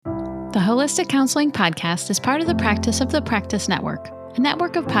The Holistic Counseling Podcast is part of the Practice of the Practice Network, a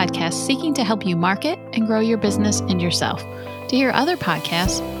network of podcasts seeking to help you market and grow your business and yourself. To hear other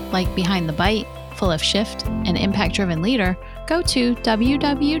podcasts like Behind the Bite, Full of Shift, and Impact Driven Leader, go to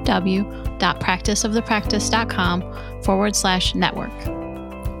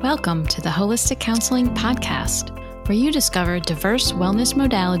www.practiceofthepractice.com/network. Welcome to the Holistic Counseling Podcast, where you discover diverse wellness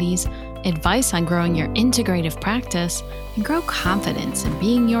modalities, advice on growing your integrative practice, and grow confidence in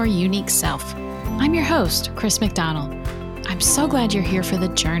being your unique self. I'm your host, Chris McDonald. I'm so glad you're here for the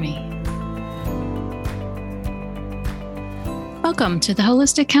journey. Welcome to the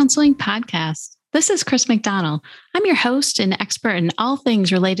Holistic Counseling Podcast. This is Chris McDonald. I'm your host and expert in all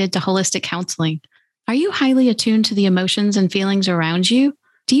things related to holistic counseling. Are you highly attuned to the emotions and feelings around you?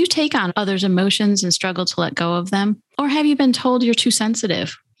 Do you take on others' emotions and struggle to let go of them? Or have you been told you're too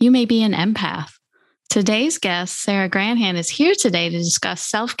sensitive? You may be an empath. Today's guest, Sarah Granahan, is here today to discuss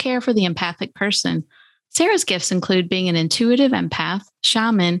self-care for the empathic person. Sarah's gifts include being an intuitive empath,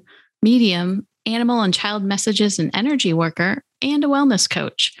 shaman, medium, animal and child messages and energy worker, and a wellness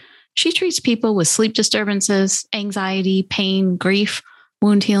coach. She treats people with sleep disturbances, anxiety, pain, grief,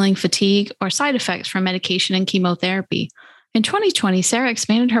 wound healing, fatigue, or side effects from medication and chemotherapy. In 2020, Sarah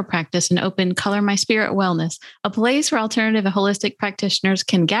expanded her practice and opened Color My Spirit Wellness, a place where alternative and holistic practitioners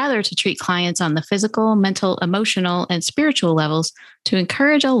can gather to treat clients on the physical, mental, emotional, and spiritual levels to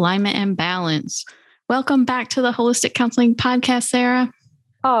encourage alignment and balance. Welcome back to the Holistic Counseling Podcast, Sarah.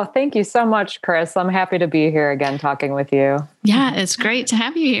 Oh, thank you so much, Chris. I'm happy to be here again talking with you. Yeah, it's great to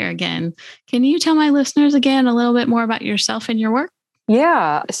have you here again. Can you tell my listeners again a little bit more about yourself and your work?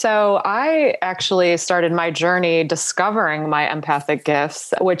 Yeah. So I actually started my journey discovering my empathic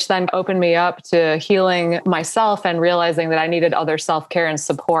gifts, which then opened me up to healing myself and realizing that I needed other self-care and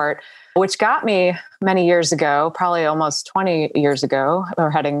support, which got me many years ago, probably almost 20 years ago, we're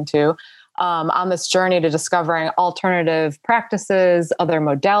heading to, on this journey to discovering alternative practices, other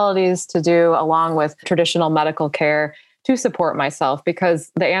modalities to do along with traditional medical care to support myself,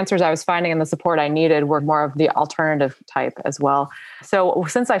 because the answers I was finding and the support I needed were more of the alternative type as well. So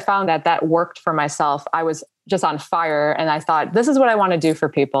since I found that that worked for myself, I was just on fire and I thought, this is what I want to do for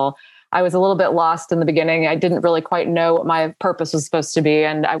people. I was a little bit lost in the beginning. I didn't really quite know what my purpose was supposed to be.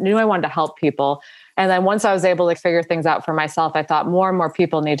 And I knew I wanted to help people. And then once I was able to figure things out for myself, I thought more and more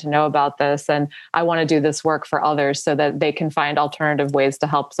people need to know about this. And I want to do this work for others so that they can find alternative ways to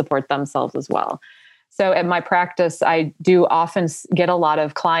help support themselves as well. So at my practice, I do often get a lot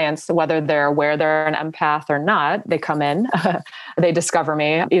of clients, whether they're aware they're an empath or not, they come in, they discover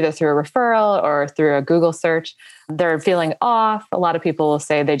me either through a referral or through a Google search. They're feeling off. A lot of people will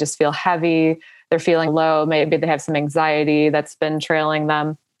say they just feel heavy. They're feeling low. Maybe they have some anxiety that's been trailing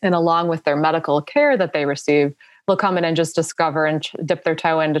them. And along with their medical care that they receive, they'll come in and just discover and dip their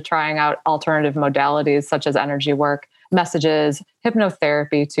toe into trying out alternative modalities such as energy work, messages,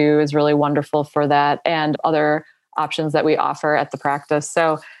 hypnotherapy too is really wonderful for that, and other options that we offer at the practice.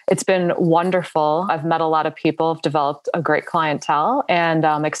 So it's been wonderful. I've met a lot of people, I've developed a great clientele, and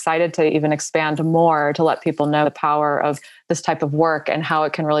I'm excited to even expand more to let people know the power of this type of work and how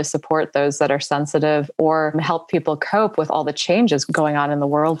it can really support those that are sensitive or help people cope with all the changes going on in the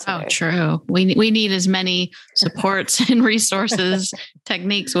world today. Oh, true. We need as many supports and resources,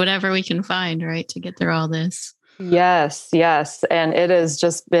 techniques, whatever we can find, right, to get through all this. Yes. And it has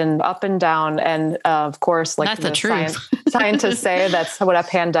just been up and down. And of course, like that's the truth. Scientists say, that's what a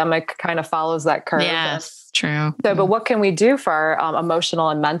pandemic kind of follows that curve. Yes, true. So, but what can we do for our emotional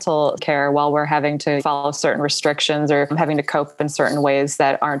and mental care while we're having to follow certain restrictions or having to cope in certain ways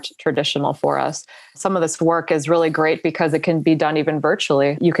that aren't traditional for us? Some of this work is really great because it can be done even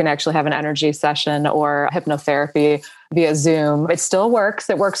virtually. You can actually have an energy session or hypnotherapy via Zoom. It still works.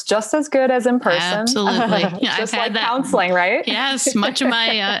 It works just as good as in person. Absolutely. Yeah, just I've had like that. Counseling, right? Yes. Much of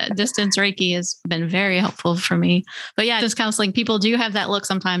my distance Reiki has been very helpful for me. But yeah, just counseling, people do have that look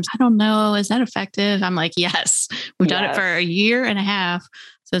sometimes. I don't know. Is that effective? I'm like, yes, we've done it for a year and a half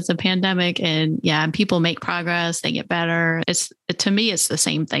since the pandemic. And yeah, people make progress. They get better. To me, it's the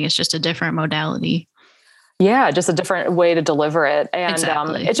same thing. It's just a different modality. Yeah, just a different way to deliver it. And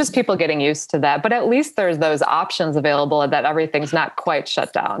exactly. It's just people getting used to that. But at least there's those options available that everything's not quite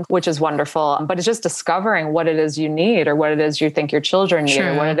shut down, which is wonderful. But it's just discovering what it is you need or what it is you think your children need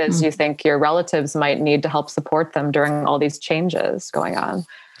or what it is you think your relatives might need to help support them during all these changes going on.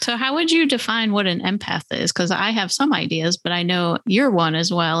 So how would you define what an empath is? Because I have some ideas, but I know you're one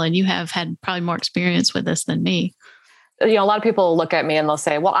as well. And you have had probably more experience with this than me. A lot of people look at me and they'll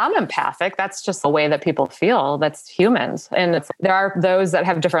say, well, I'm empathic. That's just the way that people feel. That's humans. And there are those that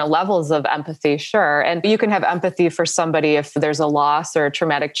have different levels of empathy, sure. And you can have empathy for somebody if there's a loss or a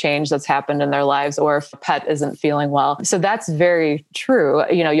traumatic change that's happened in their lives, or if a pet isn't feeling well. So that's very true.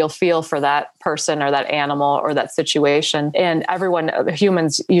 You'll feel for that person or that animal or that situation. And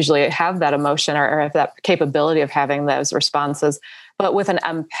humans usually have that emotion or have that capability of having those responses. But with an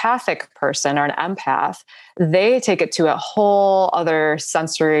empathic person or an empath, they take it to a whole other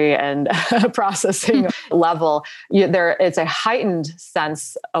sensory and processing level. It's a heightened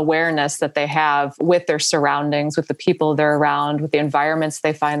sense awareness that they have with their surroundings, with the people they're around, with the environments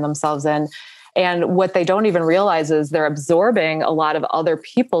they find themselves in. And what they don't even realize is they're absorbing a lot of other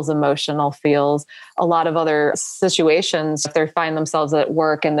people's emotional feels, a lot of other situations. If they find themselves at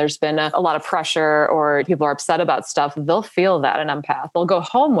work and there's been a lot of pressure or people are upset about stuff, they'll feel that, an empath. They'll go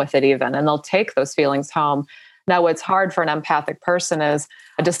home with it even, and they'll take those feelings home. Now, what's hard for an empathic person is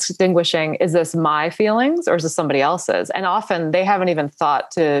distinguishing, is this my feelings or is this somebody else's? And often they haven't even thought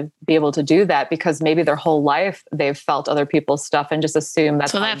to be able to do that because maybe their whole life they've felt other people's stuff and just assume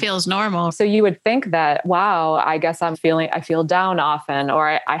that's so that feels normal. So you would think that, wow, I guess I feel down often,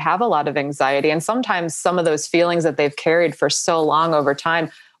 or I have a lot of anxiety. And sometimes some of those feelings that they've carried for so long over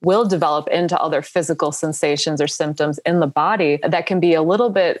time will develop into other physical sensations or symptoms in the body that can be a little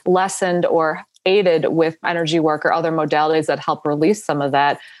bit lessened or aided with energy work or other modalities that help release some of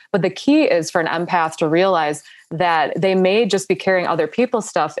that. But the key is for an empath to realize that they may just be carrying other people's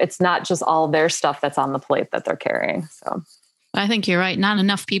stuff. It's not just all their stuff that's on the plate that they're carrying. So I think you're right. Not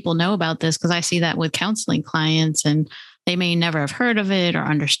enough people know about this because I see that with counseling clients, and they may never have heard of it or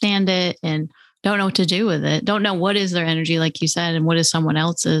understand it and don't know what to do with it. Don't know what is their energy, like you said, and what is someone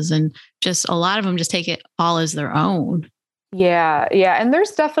else's. And just a lot of them just take it all as their own. Yeah. And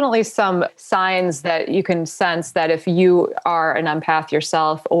there's definitely some signs that you can sense that if you are an empath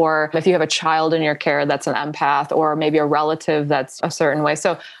yourself, or if you have a child in your care that's an empath, or maybe a relative that's a certain way.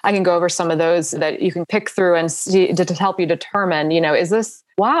 So I can go over some of those that you can pick through and see to help you determine, is this,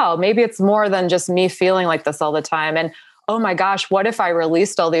 wow, maybe it's more than just me feeling like this all the time. And oh my gosh, what if I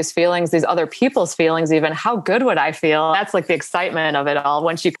released all these feelings, these other people's feelings even? How good would I feel? That's like the excitement of it all.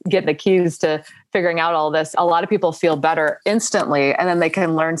 Once you get the keys to figuring out all this, a lot of people feel better instantly. And then they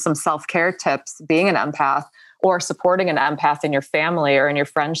can learn some self-care tips being an empath, or supporting an empath in your family or in your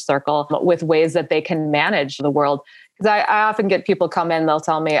friend circle with ways that they can manage the world. Because I often get people come in, they'll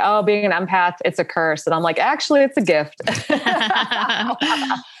tell me, oh, being an empath, it's a curse. And I'm like, actually, it's a gift.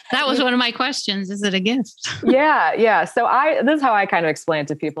 That was one of my questions. Is it a gift? Yeah. So this is how I kind of explain it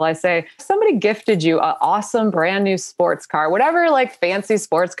to people. I say, if somebody gifted you an awesome brand new sports car, whatever like fancy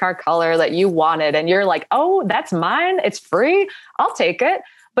sports car color that you wanted, and you're like, oh, that's mine. It's free. I'll take it.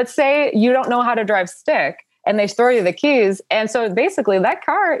 But say you don't know how to drive stick, and they throw you the keys. And so basically that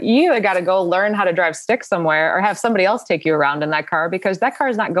car, you either got to go learn how to drive stick somewhere or have somebody else take you around in that car, because that car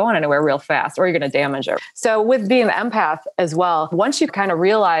is not going anywhere real fast, or you're going to damage it. So with being an empath as well, once you kind of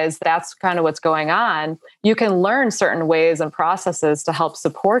realize that's kind of what's going on, you can learn certain ways and processes to help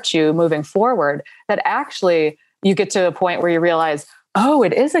support you moving forward, that actually you get to a point where you realize, oh,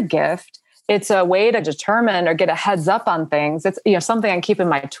 it is a gift. It's a way to determine or get a heads up on things. It's something I keep in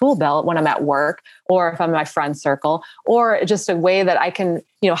my tool belt when I'm at work, or if I'm in my friend circle, or just a way that I can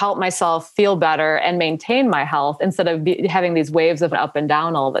help myself feel better and maintain my health instead of having these waves of up and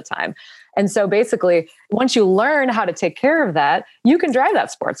down all the time. And so basically, once you learn how to take care of that, you can drive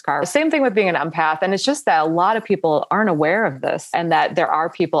that sports car. Same thing with being an empath. And it's just that a lot of people aren't aware of this, and that there are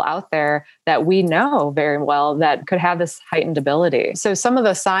people out there that we know very well that could have this heightened ability. So some of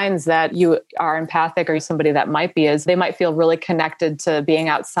the signs that you are empathic, or somebody that might be, is they might feel really connected to being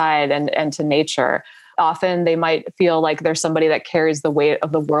outside and to nature. Often they might feel like there's somebody that carries the weight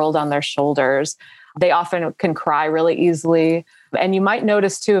of the world on their shoulders. They often can cry really easily. And you might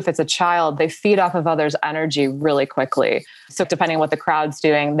notice too, if it's a child, they feed off of others' energy really quickly. So depending on what the crowd's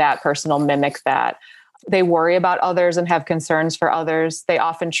doing, that person will mimic that. They worry about others and have concerns for others. They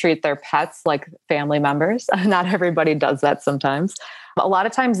often treat their pets like family members. Not everybody does that sometimes. A lot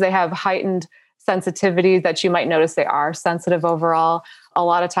of times they have heightened sensitivity that you might notice they are sensitive overall. A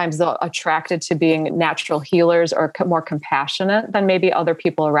lot of times they're attracted to being natural healers or more compassionate than maybe other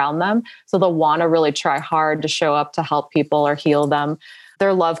people around them. So they'll want to really try hard to show up to help people or heal them.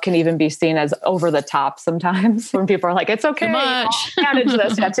 Their love can even be seen as over the top sometimes when people are like, it's okay, too much. I'll manage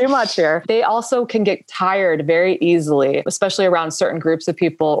this. Yeah, too much here. They also can get tired very easily, especially around certain groups of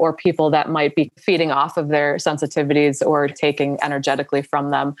people or people that might be feeding off of their sensitivities or taking energetically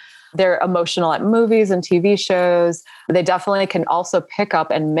from them. They're emotional at movies and TV shows. They definitely can also pick up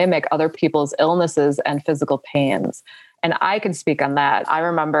and mimic other people's illnesses and physical pains. And I can speak on that. I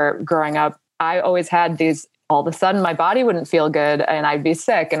remember growing up, I always had these, all of a sudden my body wouldn't feel good and I'd be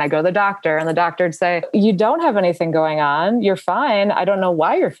sick and I'd go to the doctor and the doctor would say, you don't have anything going on. You're fine. I don't know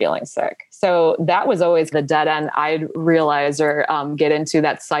why you're feeling sick. So that was always the dead end I'd realize or get into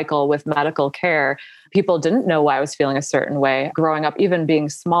that cycle with medical care. People didn't know why I was feeling a certain way growing up, even being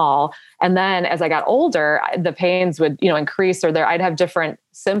small. And then as I got older, the pains would, increase, or I'd have different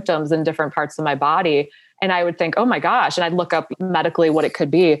symptoms in different parts of my body. And I would think, oh my gosh, and I'd look up medically what it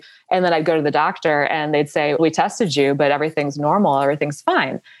could be. And then I'd go to the doctor and they'd say, we tested you, but everything's normal, everything's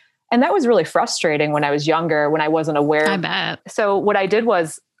fine. And that was really frustrating when I was younger, when I wasn't aware. I bet. So what I did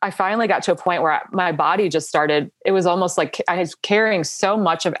was I finally got to a point where my body just started, it was almost like I was carrying so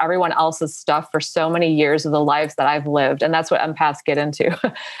much of everyone else's stuff for so many years of the lives that I've lived. And that's what empaths get into.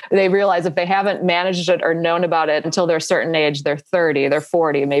 They realize if they haven't managed it or known about it until they're a certain age, they're 30, they're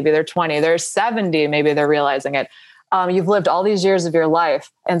 40, maybe they're 20, they're 70, maybe they're realizing it. You've lived all these years of your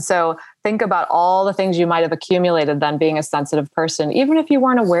life. And so think about all the things you might have accumulated then being a sensitive person, even if you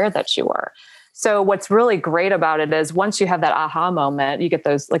weren't aware that you were. So what's really great about it is once you have that aha moment, you get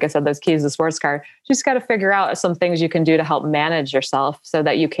those, like I said, those keys to the sports car, you just got to figure out some things you can do to help manage yourself so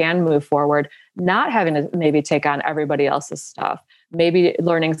that you can move forward, not having to maybe take on everybody else's stuff, maybe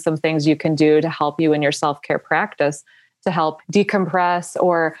learning some things you can do to help you in your self-care practice to help decompress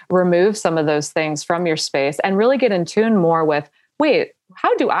or remove some of those things from your space and really get in tune more with, wait,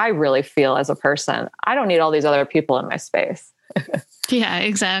 how do I really feel as a person? I don't need all these other people in my space. Yeah,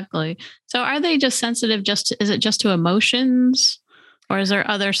 exactly. So are they just sensitive is it just to emotions, or is there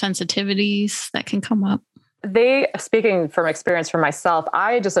other sensitivities that can come up? Speaking from experience for myself,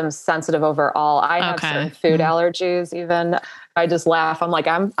 I just am sensitive overall. I have certain food allergies even. I just laugh. I'm like,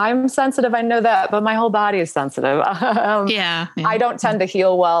 I'm sensitive. I know that, but my whole body is sensitive. Yeah. I don't tend to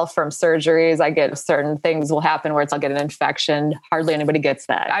heal well from surgeries. I get certain things will happen where I'll get an infection. Hardly anybody gets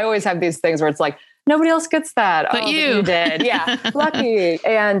that. I always have these things where it's like, nobody else gets that. But you did. Yeah. Lucky.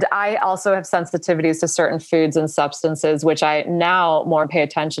 And I also have sensitivities to certain foods and substances, which I now more pay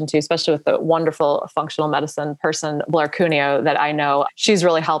attention to, especially with the wonderful functional medicine person, Blair Cuneo, that I know. She's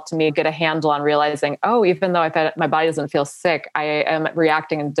really helped me get a handle on realizing, oh, even though my body doesn't feel sick, I am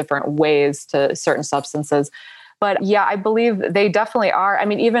reacting in different ways to certain substances. But yeah, I believe they definitely are. I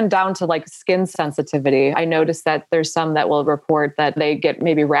mean, even down to like skin sensitivity. I noticed that there's some that will report that they get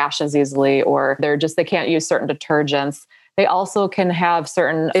maybe rashes easily, or they can't use certain detergents. They also can have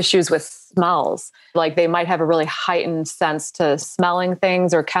certain issues with smells. Like they might have a really heightened sense to smelling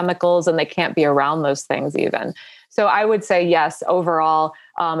things or chemicals, and they can't be around those things even. So I would say, yes, overall,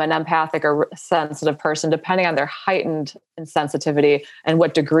 an empathic or sensitive person, depending on their heightened sensitivity and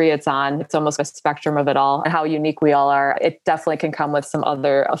what degree it's on, it's almost a spectrum of it all and how unique we all are. It definitely can come with some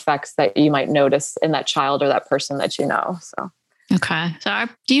other effects that you might notice in that child or that person that you know. So. Okay. So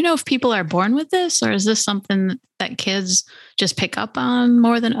do you know if people are born with this, or is this something that kids just pick up on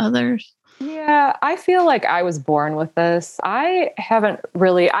more than others? Yeah, I feel like I was born with this. I haven't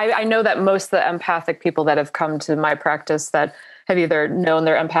really, I know that most of the empathic people that have come to my practice that have either known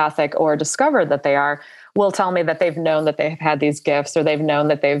they're empathic or discovered that they are, will tell me that they've known that they've had these gifts, or they've known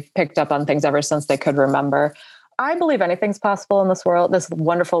that they've picked up on things ever since they could remember. I believe anything's possible in this world, this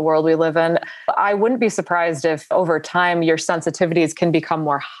wonderful world we live in. I wouldn't be surprised if over time your sensitivities can become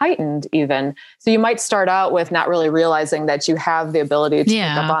more heightened even. So you might start out with not really realizing that you have the ability to pick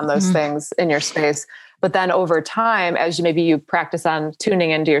up on those things in your space. But then over time, as you practice on tuning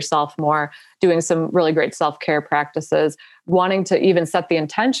into yourself more, doing some really great self-care practices, wanting to even set the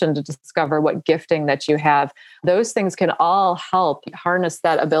intention to discover what gifting that you have, those things can all help harness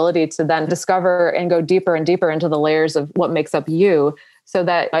that ability to then discover and go deeper and deeper into the layers of what makes up you. So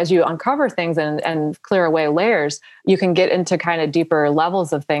that as you uncover things and clear away layers, you can get into kind of deeper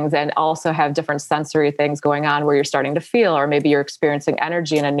levels of things and also have different sensory things going on where you're starting to feel, or maybe you're experiencing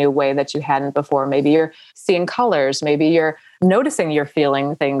energy in a new way that you hadn't before. Maybe you're seeing colors. Maybe you're noticing you're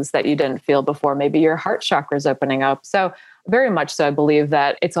feeling things that you didn't feel before. Maybe your heart chakra is opening up. So very much so, I believe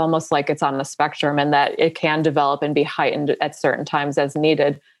that it's almost like it's on a spectrum and that it can develop and be heightened at certain times as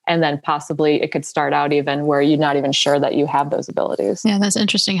needed. And then possibly it could start out even where you're not even sure that you have those abilities. Yeah, that's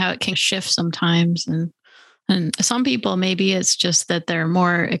interesting how it can shift sometimes. And some people, maybe it's just that they're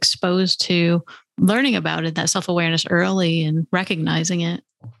more exposed to learning about it, that self-awareness early and recognizing it.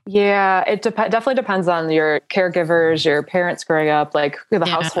 Yeah, it definitely depends on your caregivers, your parents growing up, like the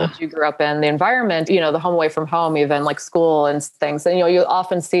household you grew up in, the environment, the home away from home, even like school and things. And, you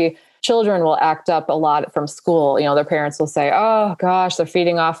often see children will act up a lot from school. Their parents will say, oh gosh, they're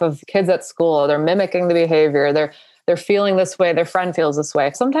feeding off of kids at school. They're mimicking the behavior. They're feeling this way. Their friend feels this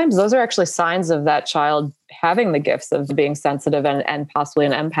way. Sometimes those are actually signs of that child having the gifts of being sensitive and possibly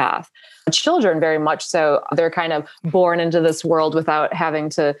an empath. Children, very much so, they're kind of born into this world without having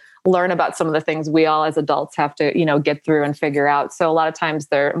to learn about some of the things we all as adults have to, get through and figure out. So a lot of times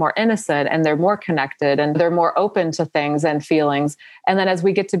they're more innocent and they're more connected and they're more open to things and feelings. And then as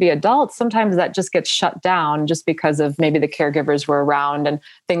we get to be adults, sometimes that just gets shut down just because of maybe the caregivers were around and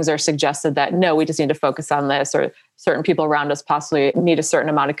things are suggested that, no, we just need to focus on this, or certain people around us possibly need a certain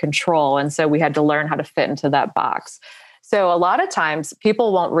amount of control. And so we had to learn how to fit into that box. So a lot of times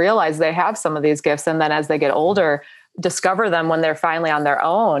people won't realize they have some of these gifts. And then as they get older, discover them when they're finally on their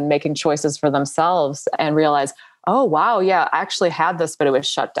own, making choices for themselves and realize, oh, wow, yeah, I actually had this, but it was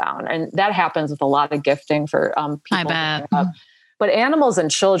shut down. And that happens with a lot of gifting for people. I bet. But animals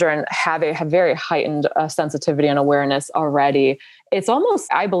and children have very heightened sensitivity and awareness already. It's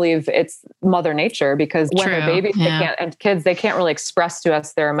almost, I believe, it's Mother Nature, because when they're babies, they can't, and kids, they can't really express to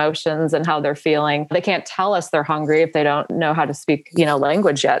us their emotions and how they're feeling. They can't tell us they're hungry if they don't know how to speak,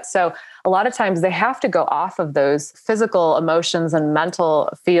 language yet. So a lot of times they have to go off of those physical emotions and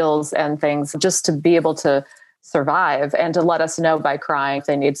mental feels and things just to be able to survive and to let us know by crying if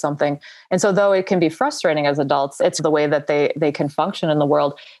they need something. And so though it can be frustrating as adults, it's the way that they can function in the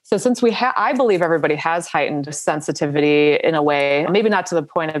world. So since I believe everybody has heightened sensitivity in a way, maybe not to the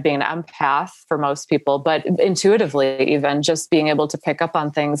point of being an empath for most people, but intuitively even just being able to pick up on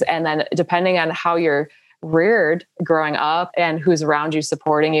things. And then depending on how you're reared growing up and who's around you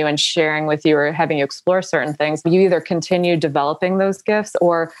supporting you and sharing with you or having you explore certain things, you either continue developing those gifts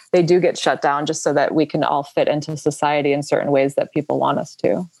or they do get shut down just so that we can all fit into society in certain ways that people want us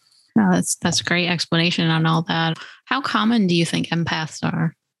to. No, that's a great explanation on all that. How common do you think empaths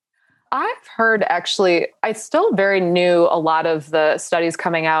are? I've heard, actually, it's still very new, a lot of the studies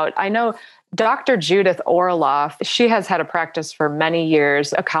coming out. I know Dr. Judith Orloff, she has had a practice for many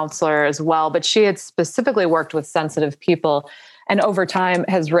years, a counselor as well, but she had specifically worked with sensitive people and over time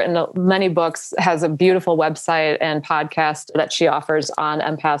has written many books, has a beautiful website and podcast that she offers on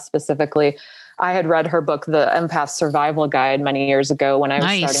empaths specifically. I had read her book, The Empath Survival Guide, many years ago when I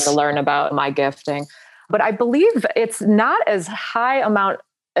was starting to learn about my gifting. But I believe it's not as high amount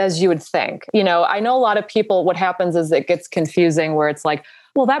as you would think. I know a lot of people, what happens is it gets confusing where it's like,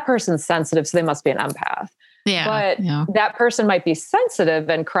 well, that person's sensitive, so they must be an empath. Yeah. But that person might be sensitive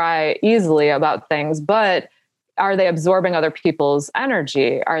and cry easily about things, but are they absorbing other people's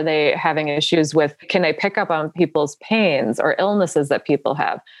energy? Are they having issues with, can they pick up on people's pains or illnesses that people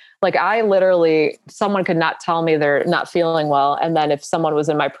have? Like someone could not tell me they're not feeling well. And then if someone was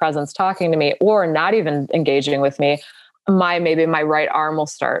in my presence talking to me or not even engaging with me, maybe my right arm will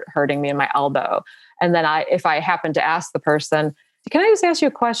start hurting me in my elbow. And then if I happen to ask the person, can I just ask you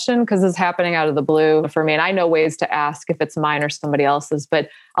a question? Because this is happening out of the blue for me. And I know ways to ask if it's mine or somebody else's, but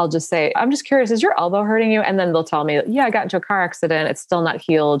I'll just say, I'm just curious, is your elbow hurting you? And then they'll tell me, yeah, I got into a car accident. It's still not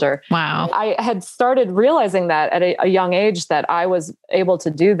healed. Or wow. I had started realizing that at a young age that I was able to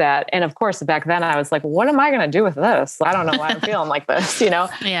do that. And of course, back then I was like, what am I going to do with this? I don't know why I'm feeling like this,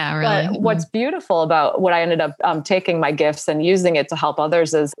 Yeah, really. But what's beautiful about what I ended up taking my gifts and using it to help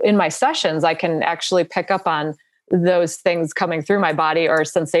others is in my sessions, I can actually pick up on those things coming through my body or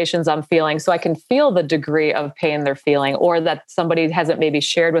sensations I'm feeling. So I can feel the degree of pain they're feeling, or that somebody hasn't maybe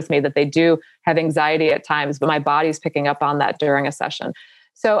shared with me that they do have anxiety at times, but my body's picking up on that during a session.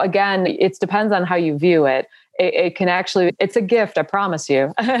 So again, it depends on how you view it. It can actually, it's a gift, I promise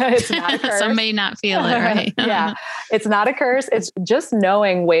you. It's not a curse. Some may not feel it, right? Yeah, it's not a curse. It's just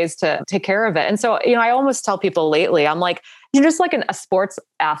knowing ways to take care of it. And so, I almost tell people lately, I'm like, just like a sports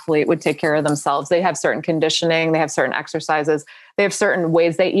athlete would take care of themselves. They have certain conditioning, they have certain exercises, they have certain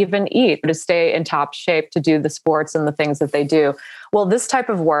ways they even eat to stay in top shape to do the sports and the things that they do. Well, this type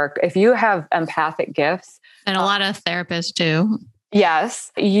of work, if you have empathic gifts. And a lot of therapists too.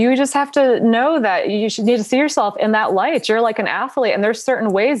 Yes, you just have to know that you should need to see yourself in that light. You're like an athlete, and there's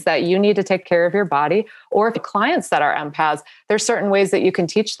certain ways that you need to take care of your body. Or if clients that are empaths, there's certain ways that you can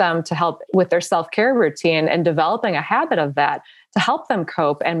teach them to help with their self-care routine and developing a habit of that to help them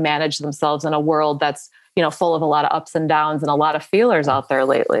cope and manage themselves in a world that's, full of a lot of ups and downs and a lot of feelers out there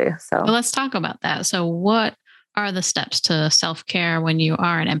lately. So well, let's talk about that. So what are the steps to self-care when you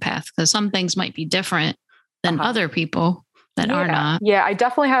are an empath? Because some things might be different than other people that are not. Yeah, I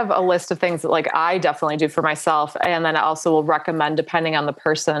definitely have a list of things that I definitely do for myself. And then I also will recommend, depending on the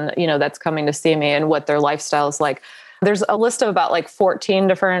person, that's coming to see me and what their lifestyle is like. There's a list of about 14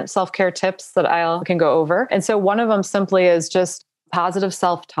 different self-care tips that I can go over. And so one of them simply is just Positive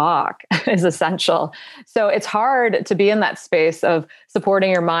self-talk is essential. So it's hard to be in that space of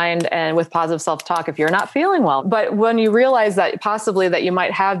supporting your mind and with positive self-talk if you're not feeling well. But when you realize that possibly that you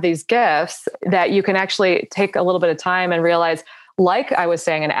might have these gifts, that you can actually take a little bit of time and realize, like I was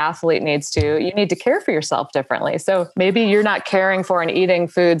saying, an athlete needs to, you need to care for yourself differently. So maybe you're not caring for and eating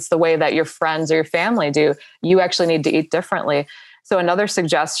foods the way that your friends or your family do. You actually need to eat differently. So another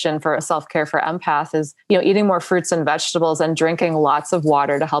suggestion for self-care for empath is, eating more fruits and vegetables and drinking lots of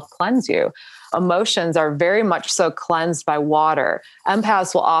water to help cleanse you. Emotions are very much so cleansed by water.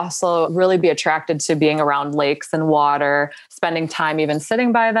 Empaths will also really be attracted to being around lakes and water, spending time even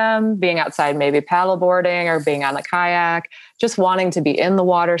sitting by them, being outside, maybe paddleboarding or being on a kayak, just wanting to be in the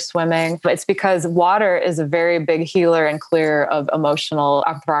water swimming. But it's because water is a very big healer and clear of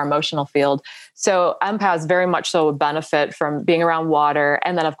for our emotional field. So empaths very much so would benefit from being around water.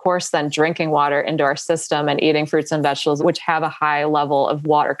 And then, of course, then drinking water into our system and eating fruits and vegetables, which have a high level of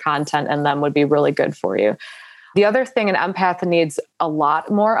water content in them, would be really good for you. The other thing an empath needs a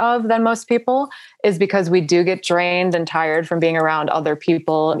lot more of than most people is because we do get drained and tired from being around other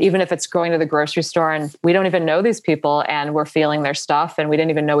people, even if it's going to the grocery store and we don't even know these people and we're feeling their stuff and we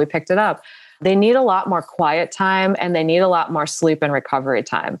didn't even know we picked it up. They need a lot more quiet time and they need a lot more sleep and recovery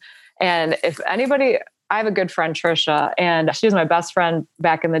time. And if anybody, I have a good friend, Trisha, and she was my best friend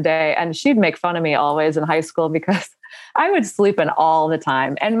back in the day. And she'd make fun of me always in high school because I would sleep in all the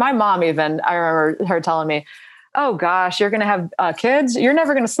time. And my mom even, I remember her telling me, oh gosh, you're going to have kids. You're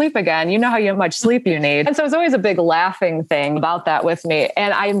never going to sleep again. You know how much sleep you need. And so it's always a big laughing thing about that with me.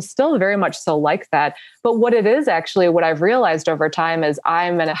 And I'm still very much so like that. But what it is actually, what I've realized over time is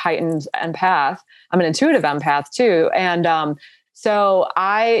I'm a heightened empath. I'm an intuitive empath too. And, so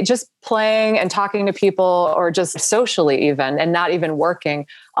I just playing and talking to people or just socially even, and not even working,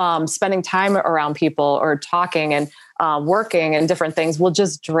 spending time around people or talking and working and different things will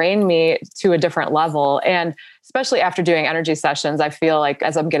just drain me to a different level. And especially after doing energy sessions, I feel like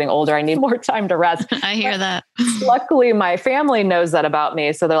as I'm getting older, I need more time to rest. I hear that. Luckily, my family knows that about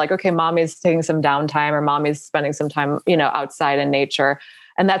me. So they're like, okay, mommy's taking some downtime or mommy's spending some time, outside in nature.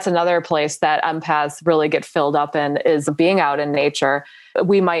 And that's another place that empaths really get filled up in is being out in nature.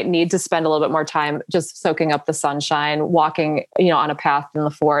 We might need to spend a little bit more time just soaking up the sunshine, walking, on a path in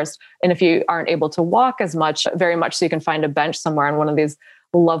the forest. And if you aren't able to walk as much, very much so you can find a bench somewhere in one of these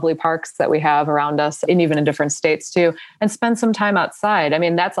lovely parks that we have around us and even in different states too, and spend some time outside. I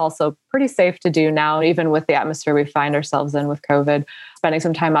mean, that's also pretty safe to do now, even with the atmosphere we find ourselves in with COVID, spending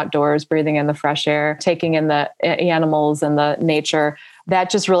some time outdoors, breathing in the fresh air, taking in the animals and the nature. That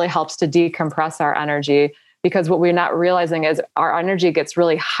just really helps to decompress our energy, because what we're not realizing is our energy gets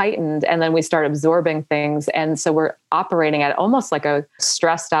really heightened and then we start absorbing things. And so we're operating at almost like a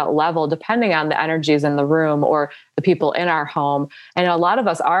stressed out level, depending on the energies in the room or the people in our home. And a lot of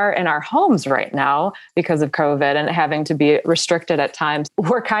us are in our homes right now because of COVID and having to be restricted at times.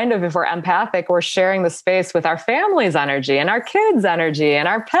 We're kind of, if we're empathic, we're sharing the space with our family's energy and our kids' energy, and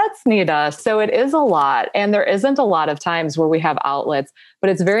our pets need us. So it is a lot. And there isn't a lot of times where we have outlets, but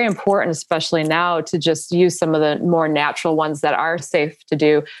it's very important, especially now, to just use some of the more natural ones that are safe to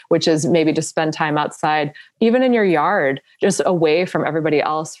do, which is maybe to spend time outside, even in your yard, just away from everybody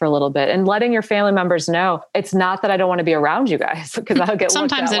else for a little bit, and letting your family members know it's not that I don't want to be around you guys, because I'll get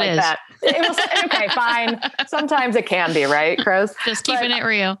sometimes looked at it like is. That. Okay, fine. Sometimes it can be, right, Chris? Just keeping it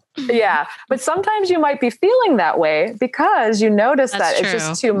real. Yeah. But sometimes you might be feeling that way because you notice that it's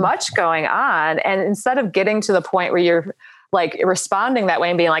just too much going on. And instead of getting to the point where you're like responding that way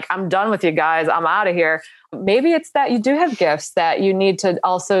and being like, I'm done with you guys, I'm out of here. Maybe it's that you do have gifts that you need to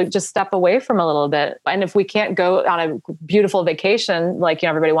also just step away from a little bit. And if we can't go on a beautiful vacation, like,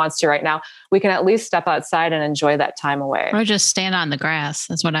 everybody wants to right now, we can at least step outside and enjoy that time away. Or just stand on the grass.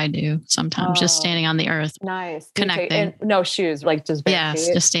 That's what I do sometimes, just standing on the earth. Nice. Connecting. No shoes, like just bare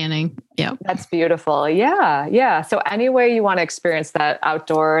feet. Just standing. Yeah. That's beautiful. Yeah. Yeah. So any way you want to experience that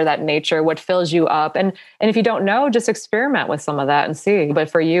outdoor, that nature, what fills you up. And if you don't know, just experiment with some of that and see.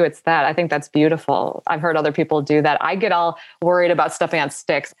 But for you, it's that. I think that's beautiful. I've heard other people do that. I get all worried about stepping on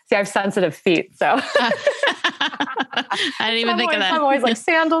sticks. See, I have sensitive feet. So I didn't even think of that. I'm always like,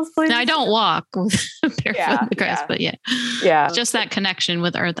 sandals, please. Now, I don't walk barefoot in the grass, but yeah. Just that connection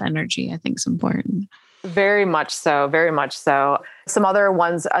with earth energy, I think, is important. Very much so. Very much so. Some other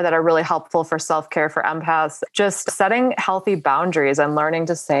ones that are really helpful for self-care for empaths, just setting healthy boundaries and learning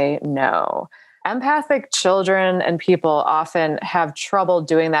to say no. Empathic children and people often have trouble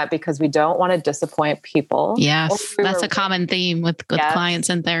doing that because we don't want to disappoint people. Yes, that's a common theme with clients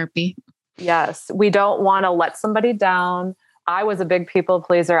in therapy. Yes, we don't want to let somebody down, I was a big people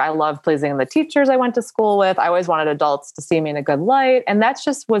pleaser. I loved pleasing the teachers I went to school with. I always wanted adults to see me in a good light. And that's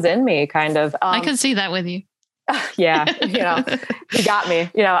just was in me kind of. I can see that with you. Yeah. You got me,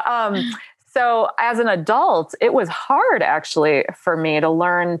 so as an adult, it was hard actually for me to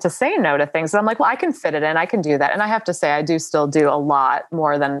learn to say no to things. So I'm like, well, I can fit it in. I can do that. And I have to say, I do still do a lot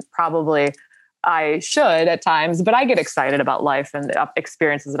more than probably I should at times, but I get excited about life and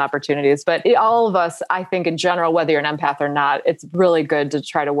experiences and opportunities. But all of us, I think in general, whether you're an empath or not, it's really good to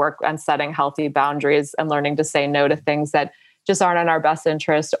try to work on setting healthy boundaries and learning to say no to things that just aren't in our best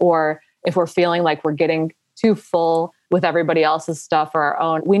interest. Or if we're feeling like we're getting too full with everybody else's stuff or our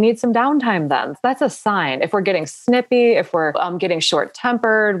own, we need some downtime then. That's a sign. If we're getting snippy, if we're getting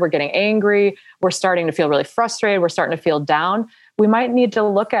short-tempered, we're getting angry, we're starting to feel really frustrated, we're starting to feel down, we might need to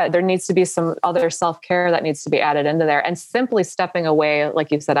look at, there needs to be some other self-care that needs to be added into there. And simply stepping away,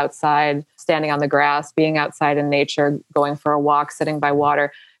 like you said, outside, standing on the grass, being outside in nature, going for a walk, sitting by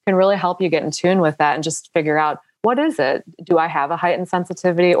water can really help you get in tune with that and just figure out, what is it? Do I have a heightened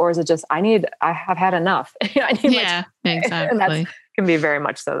sensitivity, or is it just, I have had enough? I need exactly. And that can be very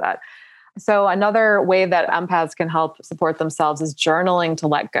much so that. So another way that empaths can help support themselves is journaling to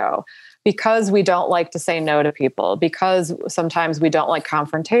let go. Because we don't like to say no to people, because sometimes we don't like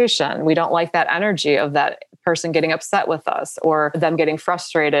confrontation. We don't like that energy of that person getting upset with us or them getting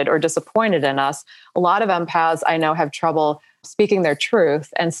frustrated or disappointed in us. A lot of empaths I know have trouble speaking their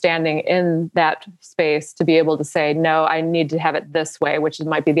truth and standing in that space to be able to say, no, I need to have it this way, which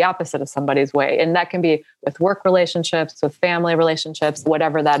might be the opposite of somebody's way. And that can be with work relationships, with family relationships,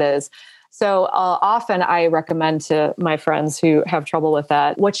 whatever that is. So often I recommend to my friends who have trouble with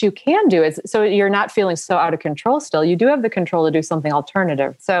that, what you can do is, so you're not feeling so out of control still, you do have the control to do something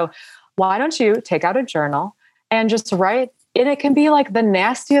alternative. So why don't you take out a journal and just write, and it can be like the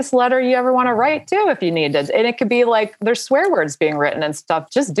nastiest letter you ever want to write too, if you need it. And it could be like there's swear words being written and stuff.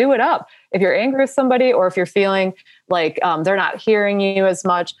 Just do it up. If you're angry with somebody, or if you're feeling like they're not hearing you as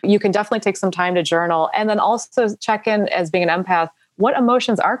much, you can definitely take some time to journal. And then also check in as being an empath, what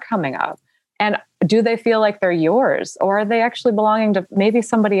emotions are coming up, and do they feel like they're yours, or are they actually belonging to maybe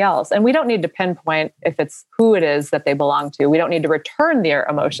somebody else? And we don't need to pinpoint if it's who it is that they belong to. We don't need to return their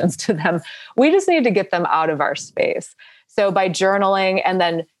emotions to them. We just need to get them out of our space. So by journaling, and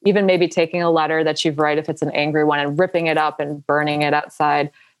then even maybe taking a letter that you've written, if it's an angry one, and ripping it up and burning it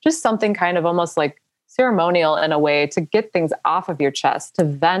outside, just something kind of almost like ceremonial in a way to get things off of your chest, to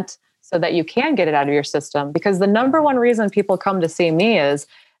vent so that you can get it out of your system. Because the number one reason people come to see me is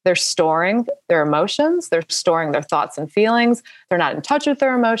they're storing their emotions, they're storing their thoughts and feelings, they're not in touch with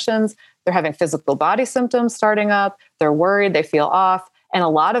their emotions, they're having physical body symptoms starting up, they're worried, they feel off. And a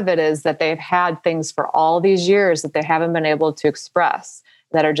lot of it is that they've had things for all these years that they haven't been able to express,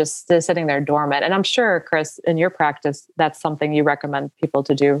 that are just sitting there dormant. And I'm sure, Chris, in your practice, that's something you recommend people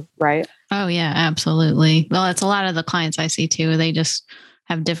to do, right? Oh, yeah, absolutely. Well, it's a lot of the clients I see too. They just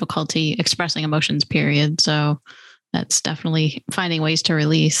have difficulty expressing emotions, period. So that's definitely finding ways to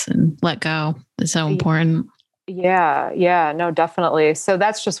release and let go is so important. Yeah, no, definitely. So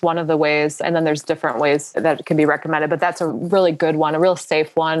that's just one of the ways. And then there's different ways that can be recommended, but that's a really good one, a real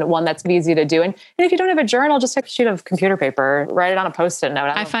safe one that's easy to do. And if you don't have a journal, just take a sheet of computer paper, write it on a Post-it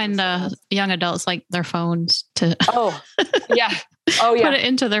note. I find young adults like their phones to yeah. Put it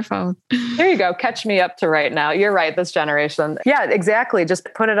into their phone. There you go. Catch me up to right now. You're right. This generation. Yeah, exactly. Just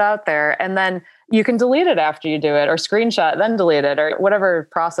put it out there, and then you can delete it after you do it, or screenshot, then delete it, or whatever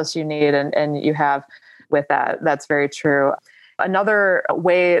process you need and you have with that. That's very true. Another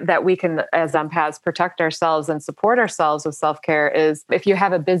way that we can, as empaths, protect ourselves and support ourselves with self-care is if you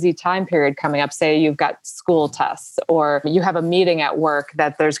have a busy time period coming up, say you've got school tests, or you have a meeting at work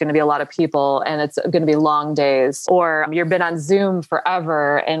that there's going to be a lot of people and it's going to be long days, or you've been on Zoom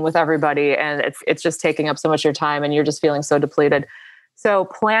forever and with everybody and it's just taking up so much of your time and you're just feeling so depleted. So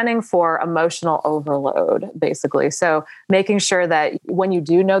planning for emotional overload, basically. So making sure that when you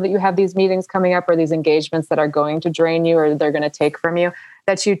do know that you have these meetings coming up or these engagements that are going to drain you or they're going to take from you,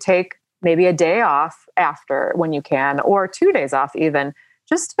 that you take maybe a day off after when you can, or 2 days off even,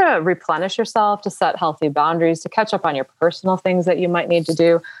 just to replenish yourself, to set healthy boundaries, to catch up on your personal things that you might need to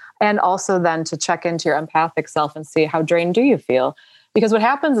do. And also then to check into your empathic self and see how drained do you feel. Because what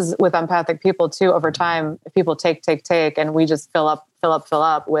happens is with empathic people too, over time, if people take, and we just fill up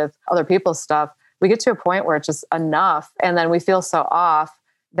with other people's stuff, we get to a point where it's just enough. And then we feel so off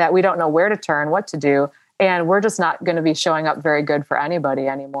that we don't know where to turn, what to do. And we're just not going to be showing up very good for anybody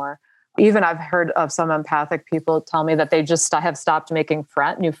anymore. Even I've heard of some empathic people tell me that they just have stopped making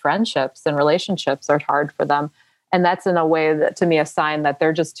new friendships, and relationships are hard for them. And that's in a way that, to me, a sign that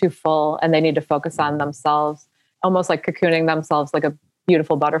they're just too full and they need to focus on themselves almost like cocooning themselves like a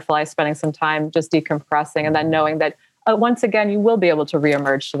beautiful butterfly, spending some time just decompressing, and then knowing that once again, you will be able to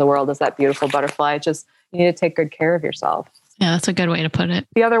reemerge to the world as that beautiful butterfly. Just you need to take good care of yourself. Yeah, that's a good way to put it.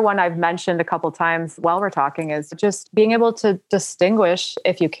 The other one I've mentioned a couple times while we're talking is just being able to distinguish,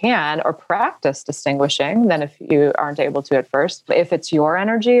 if you can, or practice distinguishing, then if you aren't able to at first, if it's your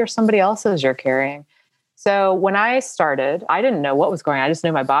energy or somebody else's you're carrying. So when I started, I didn't know what was going on. I just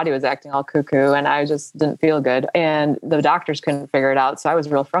knew my body was acting all cuckoo and I just didn't feel good. And the doctors couldn't figure it out. So I was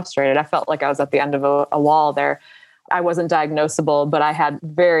real frustrated. I felt like I was at the end of a wall there. I wasn't diagnosable, but I had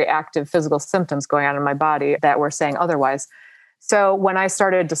very active physical symptoms going on in my body that were saying otherwise. So when I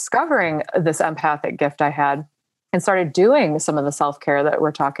started discovering this empathic gift I had and started doing some of the self-care that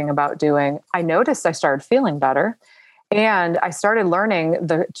we're talking about doing, I noticed I started feeling better. And I started learning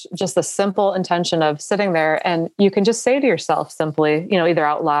just the simple intention of sitting there. And you can just say to yourself simply, either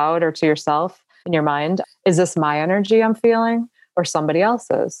out loud or to yourself in your mind, is this my energy I'm feeling or somebody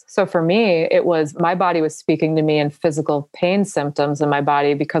else's? So for me, it was my body was speaking to me in physical pain symptoms in my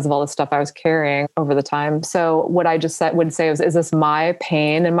body because of all the stuff I was carrying over the time. So what I just would say was, is this my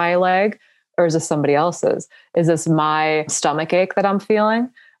pain in my leg or is this somebody else's? Is this my stomach ache that I'm feeling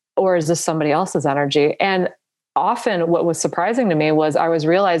or is this somebody else's energy? And often what was surprising to me was I was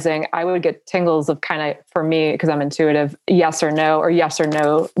realizing I would get tingles of kind of, for me, because I'm intuitive, yes or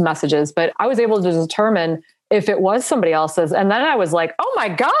no messages, but I was able to determine if it was somebody else's. And then I was like, oh my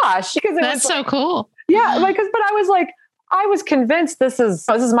gosh, because that's so cool. Yeah. But I was like, I was convinced this is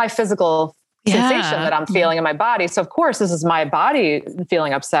my physical sensation that I'm feeling in my body. So of course this is my body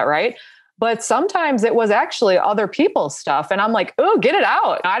feeling upset. Right. But sometimes it was actually other people's stuff. And I'm like, oh, get it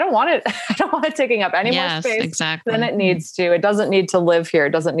out. I don't want it. I don't want it taking up any more space than it needs to. It doesn't need to live here. It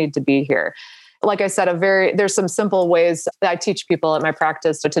doesn't need to be here. Like I said, there's some simple ways that I teach people at my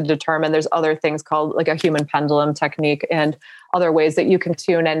practice to determine. There's other things called like a human pendulum technique and other ways that you can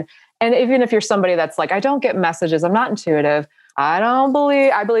tune in. And even if you're somebody that's like, I don't get messages, I'm not intuitive. I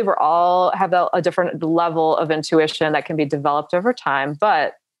believe we're all have a different level of intuition that can be developed over time.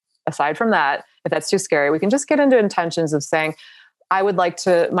 But aside from that, if that's too scary, we can just get into intentions of saying, I would like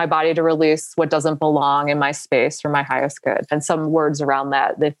my body to release what doesn't belong in my space for my highest good. And some words around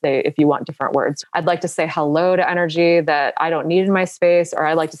that, if you want different words. I'd like to say hello to energy that I don't need in my space, or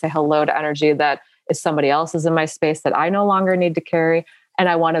I'd like to say hello to energy that is somebody else's in my space that I no longer need to carry. And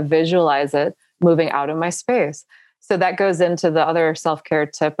I want to visualize it moving out of my space. So that goes into the other self-care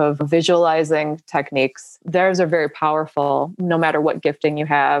tip of visualizing techniques. Those are very powerful. No matter what gifting you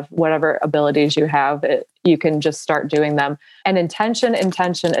have, whatever abilities you have, you can just start doing them. And intention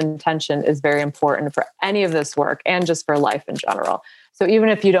is very important for any of this work and just for life in general. So even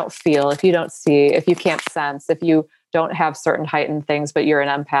if you don't feel, if you don't see, if you can't sense, if you don't have certain heightened things, but you're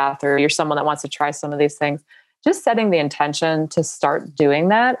an empath or you're someone that wants to try some of these things, just setting the intention to start doing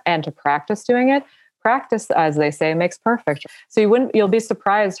that and to practice doing it. Practice, as they say, makes perfect. So you'll be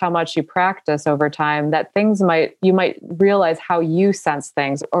surprised how much you practice over time that you might realize how you sense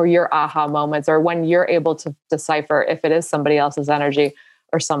things or your aha moments or when you're able to decipher if it is somebody else's energy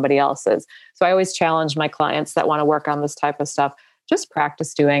or somebody else's. So I always challenge my clients that want to work on this type of stuff, just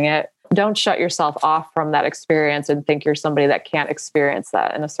practice doing it. Don't shut yourself off from that experience and think you're somebody that can't experience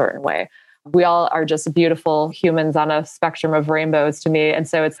that in a certain way. We all are just beautiful humans on a spectrum of rainbows to me. And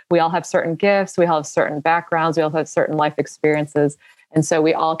so we all have certain gifts. We all have certain backgrounds. We all have certain life experiences. And so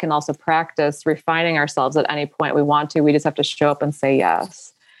we all can also practice refining ourselves at any point we want to. We just have to show up and say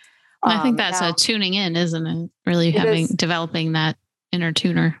yes. I think that's a tuning in, isn't it? Really developing that inner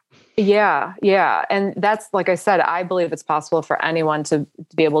tuner. Yeah. Yeah. And that's, like I said, I believe it's possible for anyone to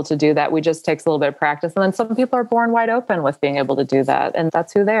be able to do that. We just takes a little bit of practice. And then some people are born wide open with being able to do that. And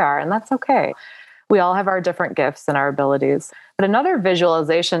that's who they are. And that's okay. We all have our different gifts and our abilities. But another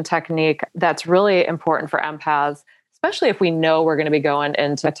visualization technique that's really important for empaths, especially if we know we're going to be going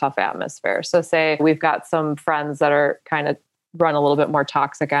into a tough atmosphere. So say we've got some friends that are kind of run a little bit more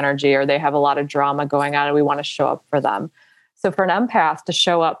toxic energy, or they have a lot of drama going on and we want to show up for them. So for an empath to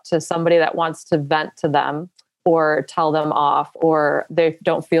show up to somebody that wants to vent to them or tell them off, or they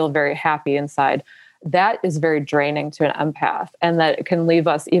don't feel very happy inside, that is very draining to an empath. And that it can leave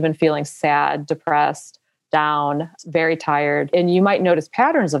us even feeling sad, depressed, down, very tired. And you might notice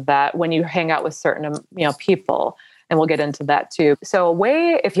patterns of that when you hang out with certain, people. And we'll get into that too. So a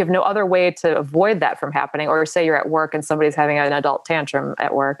way, if you have no other way to avoid that from happening, or say you're at work and somebody's having an adult tantrum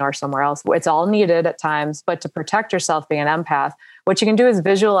at work or somewhere else, it's all needed at times, but to protect yourself being an empath, what you can do is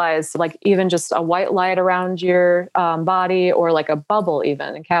visualize like even just a white light around your body, or like a bubble,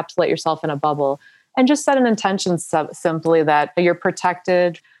 even encapsulate yourself in a bubble and just set an intention simply that you're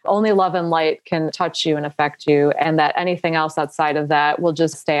protected. Only love and light can touch you and affect you, and that anything else outside of that will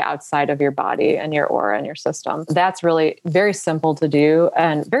just stay outside of your body and your aura and your system. That's really very simple to do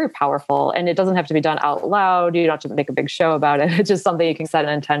and very powerful. And it doesn't have to be done out loud. You don't have to make a big show about it. It's just something you can set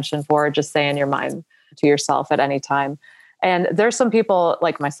an intention for, just say in your mind to yourself at any time. And there's some people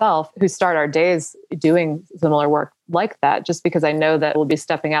like myself who start our days doing similar work like that, just because I know that we'll be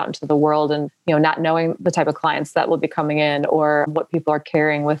stepping out into the world and, not knowing the type of clients that will be coming in or what people are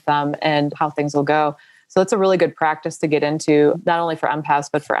carrying with them and how things will go. So it's a really good practice to get into, not only for empaths,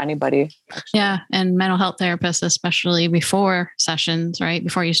 but for anybody. Actually. Yeah. And mental health therapists, especially before sessions, right?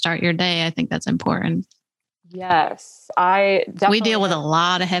 Before you start your day, I think that's important. Yes. We deal with a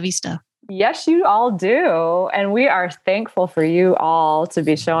lot of heavy stuff. Yes, you all do. And we are thankful for you all to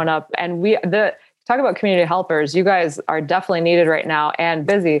be showing up. And talk about community helpers. You guys are definitely needed right now and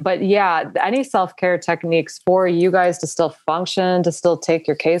busy. But yeah, any self-care techniques for you guys to still function, to still take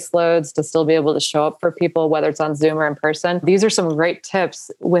your caseloads, to still be able to show up for people, whether it's on Zoom or in person. These are some great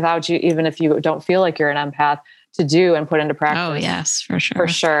tips without you, even if you don't feel like you're an empath, to do and put into practice. Oh, yes, for sure. For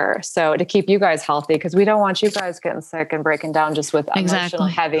sure. So to keep you guys healthy, because we don't want you guys getting sick and breaking down just with emotional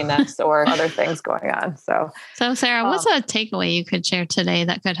heaviness or other things going on. So Sarah, what's a takeaway you could share today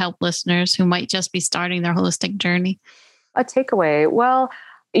that could help listeners who might just be starting their holistic journey? A takeaway? Well,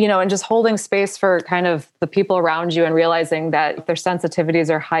 and just holding space for kind of the people around you and realizing that if their sensitivities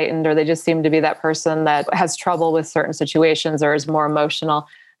are heightened or they just seem to be that person that has trouble with certain situations or is more emotional,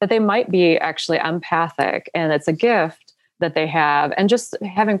 that they might be actually empathic, and it's a gift that they have, and just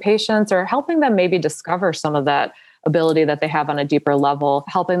having patience or helping them maybe discover some of that ability that they have on a deeper level,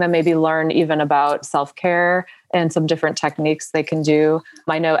 helping them maybe learn even about self-care and some different techniques they can do.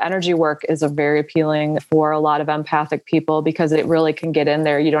 I know energy work is very appealing for a lot of empathic people because it really can get in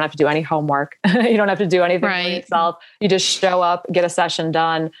there. You don't have to do any homework. You don't have to do anything for yourself. You just show up, get a session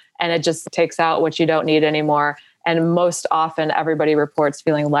done, and it just takes out what you don't need anymore. And most often everybody reports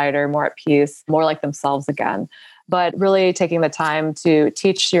feeling lighter, more at peace, more like themselves again. But really taking the time to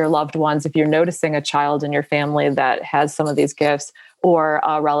teach your loved ones, if you're noticing a child in your family that has some of these gifts, or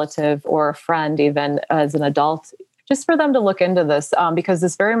a relative or a friend, even as an adult, just for them to look into this, because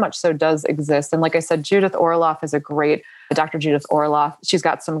this very much so does exist. And like I said, Dr. Judith Orloff, she's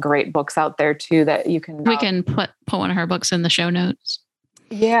got some great books out there too that you can... We can put one of her books in the show notes.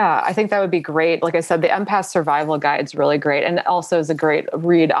 Yeah, I think that would be great. Like I said, the Empath Survival Guide is really great. And also is a great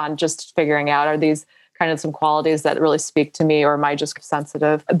read on just figuring out, are these kind of some qualities that really speak to me, or am I just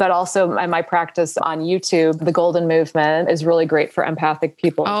sensitive? But also my practice on YouTube, the Golden Movement, is really great for empathic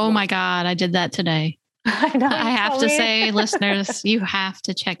people. Oh my God, I did that today. I know. I have to say, listeners, you have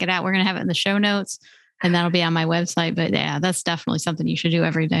to check it out. We're going to have it in the show notes and that'll be on my website. But yeah, that's definitely something you should do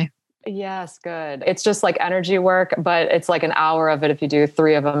every day. Yes, good. It's just like energy work, but it's like an hour of it if you do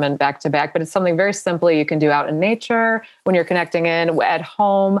 3 of them and back to back. But it's something very simply you can do out in nature when you're connecting in at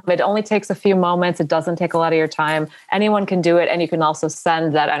home. It only takes a few moments. It doesn't take a lot of your time. Anyone can do it. And you can also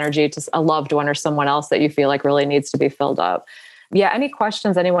send that energy to a loved one or someone else that you feel like really needs to be filled up. Yeah, any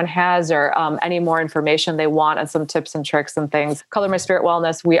questions anyone has or any more information they want and some tips and tricks and things, Color My Spirit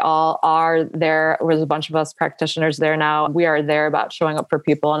Wellness, we all are there. There's a bunch of us practitioners there now. We are there about showing up for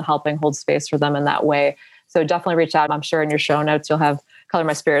people and helping hold space for them in that way. So definitely reach out. I'm sure in your show notes, you'll have Color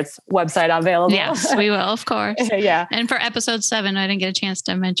My Spirit's website available. Yes, we will, of course. Yeah. And for episode 7, I didn't get a chance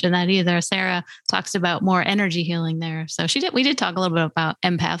to mention that either. Sarah talks about more energy healing there. So we did talk a little bit about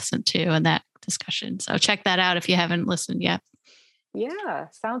empaths too in that discussion. So check that out if you haven't listened yet. Yeah,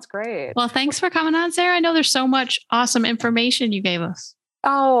 sounds great. Well, thanks for coming on, Sarah. I know there's so much awesome information you gave us.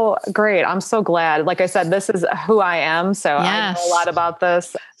 Oh, great. I'm so glad. Like I said, this is who I am. So yes. I know a lot about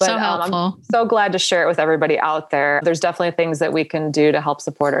this. But so helpful. I'm so glad to share it with everybody out there. There's definitely things that we can do to help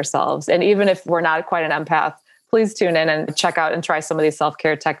support ourselves. And even if we're not quite an empath, please tune in and check out and try some of these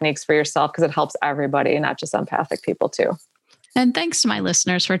self-care techniques for yourself, because it helps everybody, not just empathic people too. And thanks to my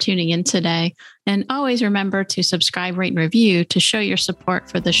listeners for tuning in today. And always remember to subscribe, rate, and review to show your support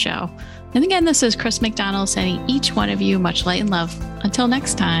for the show. And again, this is Chris McDonald sending each one of you much light and love. Until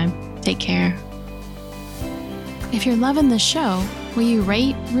next time, take care. If you're loving the show, will you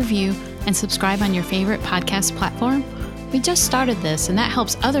rate, review, and subscribe on your favorite podcast platform? We just started this, and that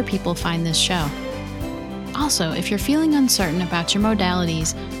helps other people find this show. Also, if you're feeling uncertain about your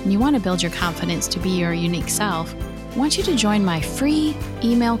modalities and you want to build your confidence to be your unique self, I want you to join my free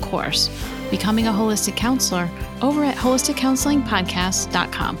email course, Becoming a Holistic Counselor, over at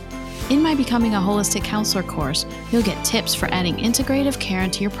holisticcounselingpodcast.com. In my Becoming a Holistic Counselor course, you'll get tips for adding integrative care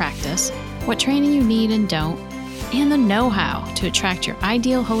into your practice, what training you need and don't, and the know-how to attract your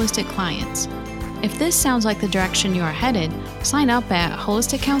ideal holistic clients. If this sounds like the direction you are headed, sign up at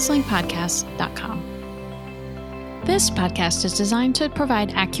holisticcounselingpodcast.com. This podcast is designed to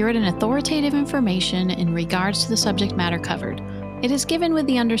provide accurate and authoritative information in regards to the subject matter covered. It is given with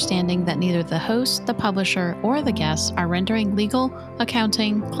the understanding that neither the host, the publisher, or the guests are rendering legal,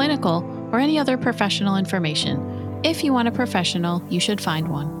 accounting, clinical, or any other professional information. If you want a professional, you should find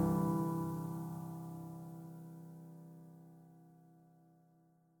one.